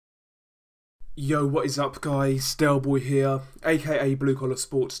Yo, what is up guys, Delboy here, aka Blue Collar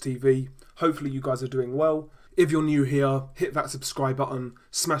Sports TV. Hopefully you guys are doing well. If you're new here, hit that subscribe button,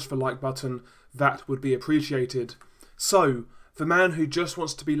 smash the like button, that would be appreciated. So, the man who just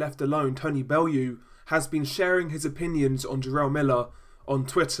wants to be left alone, Tony Bellew, has been sharing his opinions on Jarrell Miller on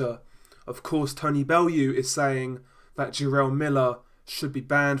Twitter. Of course, Tony Bellew is saying that Jarrell Miller should be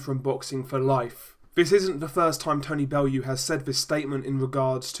banned from boxing for life. This isn't the first time Tony Bellew has said this statement in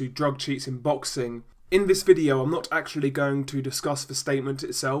regards to drug cheats in boxing. In this video, I'm not actually going to discuss the statement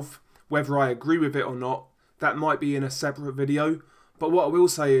itself, whether I agree with it or not. That might be in a separate video, but what I will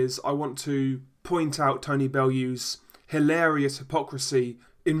say is I want to point out Tony Bellew's hilarious hypocrisy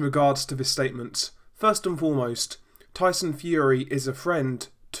in regards to this statement. First and foremost, Tyson Fury is a friend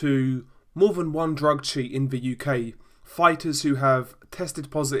to more than one drug cheat in the UK. Fighters who have tested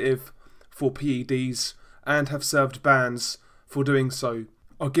positive for PEDs and have served bans for doing so.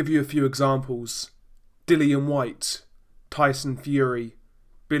 I'll give you a few examples. Dillian Whyte, Tyson Fury,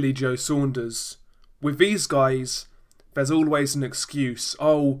 Billy Joe Saunders. With these guys, there's always an excuse.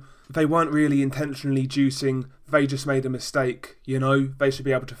 Oh, they weren't really intentionally juicing, they just made a mistake, you know, they should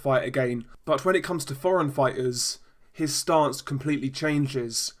be able to fight again. But when it comes to foreign fighters, his stance completely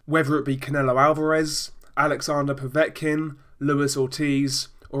changes. Whether it be Canelo Alvarez, Alexander Povetkin, Luis Ortiz,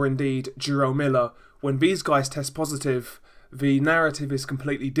 or indeed Jarrell Miller, when these guys test positive, the narrative is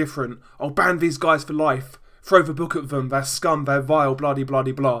completely different. I'll ban these guys for life, throw the book at them, they're scum, they're vile, bloody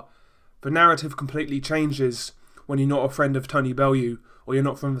bloody blah. The narrative completely changes when you're not a friend of Tony Bellew, or you're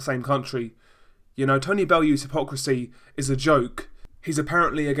not from the same country. You know, Tony Bellew's hypocrisy is a joke. He's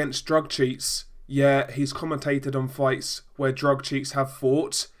apparently against drug cheats, yet he's commentated on fights where drug cheats have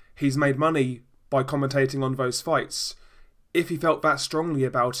fought. He's made money by commentating on those fights. If he felt that strongly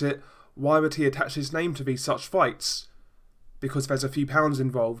about it, why would he attach his name to these such fights? Because there's a few pounds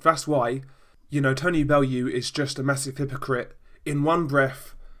involved, that's why. You know, Tony Bellew is just a massive hypocrite. In one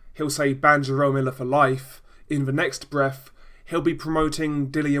breath, he'll say ban Jarrell Miller for life. In the next breath, he'll be promoting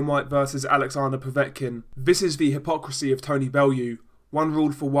Dillian Whyte versus Alexander Povetkin. This is the hypocrisy of Tony Bellew. One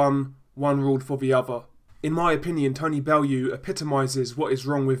ruled for one ruled for the other. In my opinion, Tony Bellew epitomises what is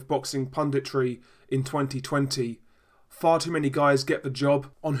wrong with boxing punditry in 2020. Far too many guys get the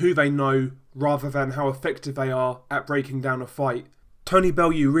job on who they know rather than how effective they are at breaking down a fight. Tony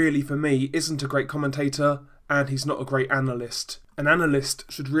Bellew really, for me, isn't a great commentator and he's not a great analyst. An analyst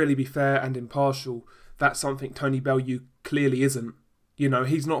should really be fair and impartial. That's something Tony Bellew clearly isn't. You know,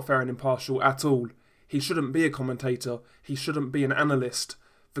 he's not fair and impartial at all. He shouldn't be a commentator. He shouldn't be an analyst.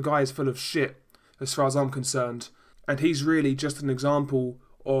 The guy is full of shit, as far as I'm concerned. And he's really just an example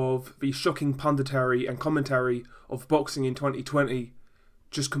of the shocking punditry and commentary of boxing in 2020.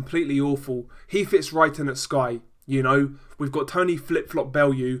 Just completely awful. He fits right in at Sky, you know. We've got Tony Flip-Flop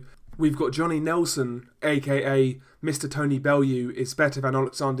Bellew. We've got Johnny Nelson, aka Mr. Tony Bellew is better than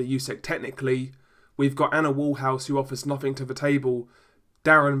Alexander Usyk technically. We've got Anna Woolhouse, who offers nothing to the table.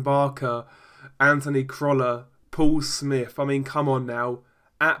 Darren Barker, Anthony Crolla, Paul Smith. I mean, come on now.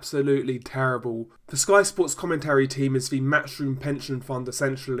 Absolutely terrible. The Sky Sports commentary team is the Matchroom pension fund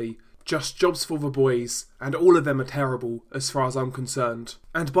essentially. Just jobs for the boys, and all of them are terrible as far as I'm concerned.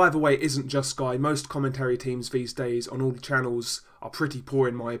 And by the way, it isn't just Sky. Most commentary teams these days on all channels are pretty poor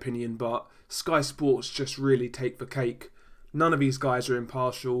in my opinion, but Sky Sports just really take the cake. None of these guys are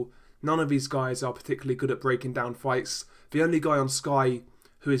impartial. None of these guys are particularly good at breaking down fights. The only guy on Sky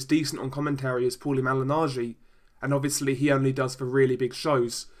who is decent on commentary is Paulie Malignaggi, and obviously he only does the really big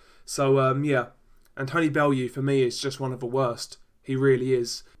shows. So yeah, and Tony Bellew for me is just one of the worst. He really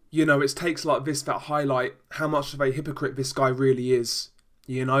is. You know, it's takes like this that highlight how much of a hypocrite this guy really is.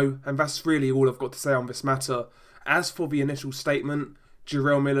 You know, and that's really all I've got to say on this matter. As for the initial statement,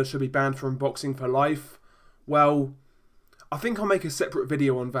 Jarrell Miller should be banned from boxing for life, well, I think I'll make a separate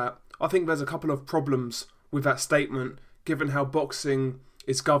video on that. I think there's a couple of problems with that statement, given how boxing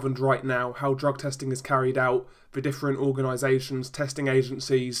is governed right now, how drug testing is carried out, the different organisations, testing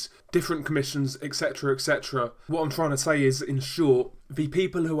agencies, different commissions, etc, etc. What I'm trying to say is, in short, the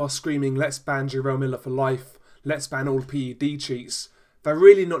people who are screaming, let's ban Jarrell Miller for life, let's ban all PED cheats, they're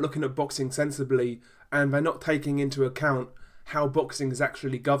really not looking at boxing sensibly, and they're not taking into account how boxing is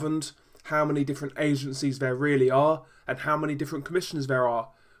actually governed, how many different agencies there really are, and how many different commissions there are,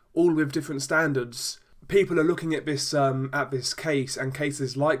 all with different standards. People are looking at this case and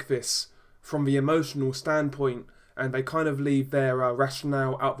cases like this from the emotional standpoint, and they kind of leave their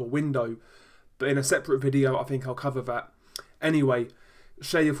rationale out the window. But in a separate video, I think I'll cover that. Anyway,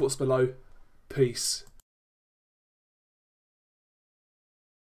 share your thoughts below. Peace.